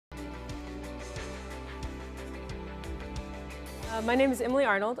My name is Emily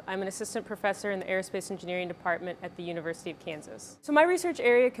Arnold. I'm an assistant professor in the Aerospace Engineering Department at the University of Kansas. So my research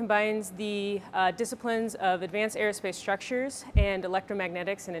area combines the disciplines of advanced aerospace structures and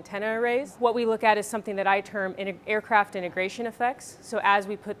electromagnetics and antenna arrays. What we look at is something that I term aircraft integration effects. So as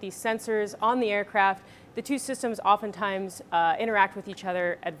we put these sensors on the aircraft, the two systems oftentimes interact with each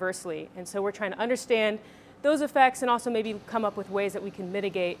other adversely. And so we're trying to understand those effects and also maybe come up with ways that we can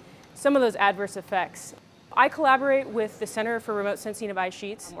mitigate some of those adverse effects. I collaborate with the Center for Remote Sensing of Ice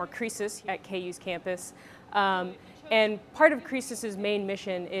Sheets, or CRESIS, at KU's campus. And part of CRESIS's main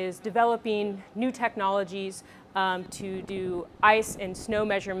mission is developing new technologies to do ice and snow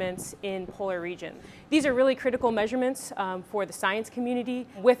measurements in polar region. These are really critical measurements for the science community.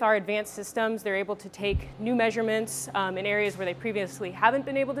 With our advanced systems, they're able to take new measurements in areas where they previously haven't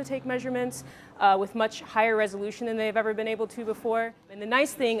been able to take measurements with much higher resolution than they've ever been able to before. And the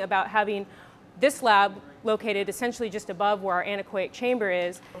nice thing about having this lab located essentially just above where our anechoic chamber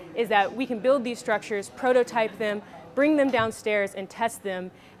is that we can build these structures, prototype them, bring them downstairs and test them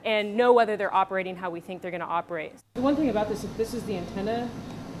and know whether they're operating how we think they're going to operate. The one thing about this, if this is the antenna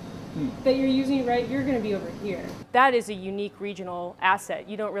that you're using, right, you're going to be over here. That is a unique regional asset.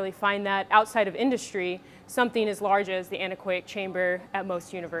 You don't really find that outside of industry, something as large as the anechoic chamber at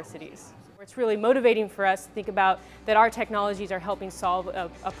most universities. It's really motivating for us to think about that our technologies are helping solve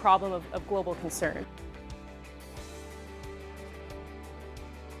a problem of global concern.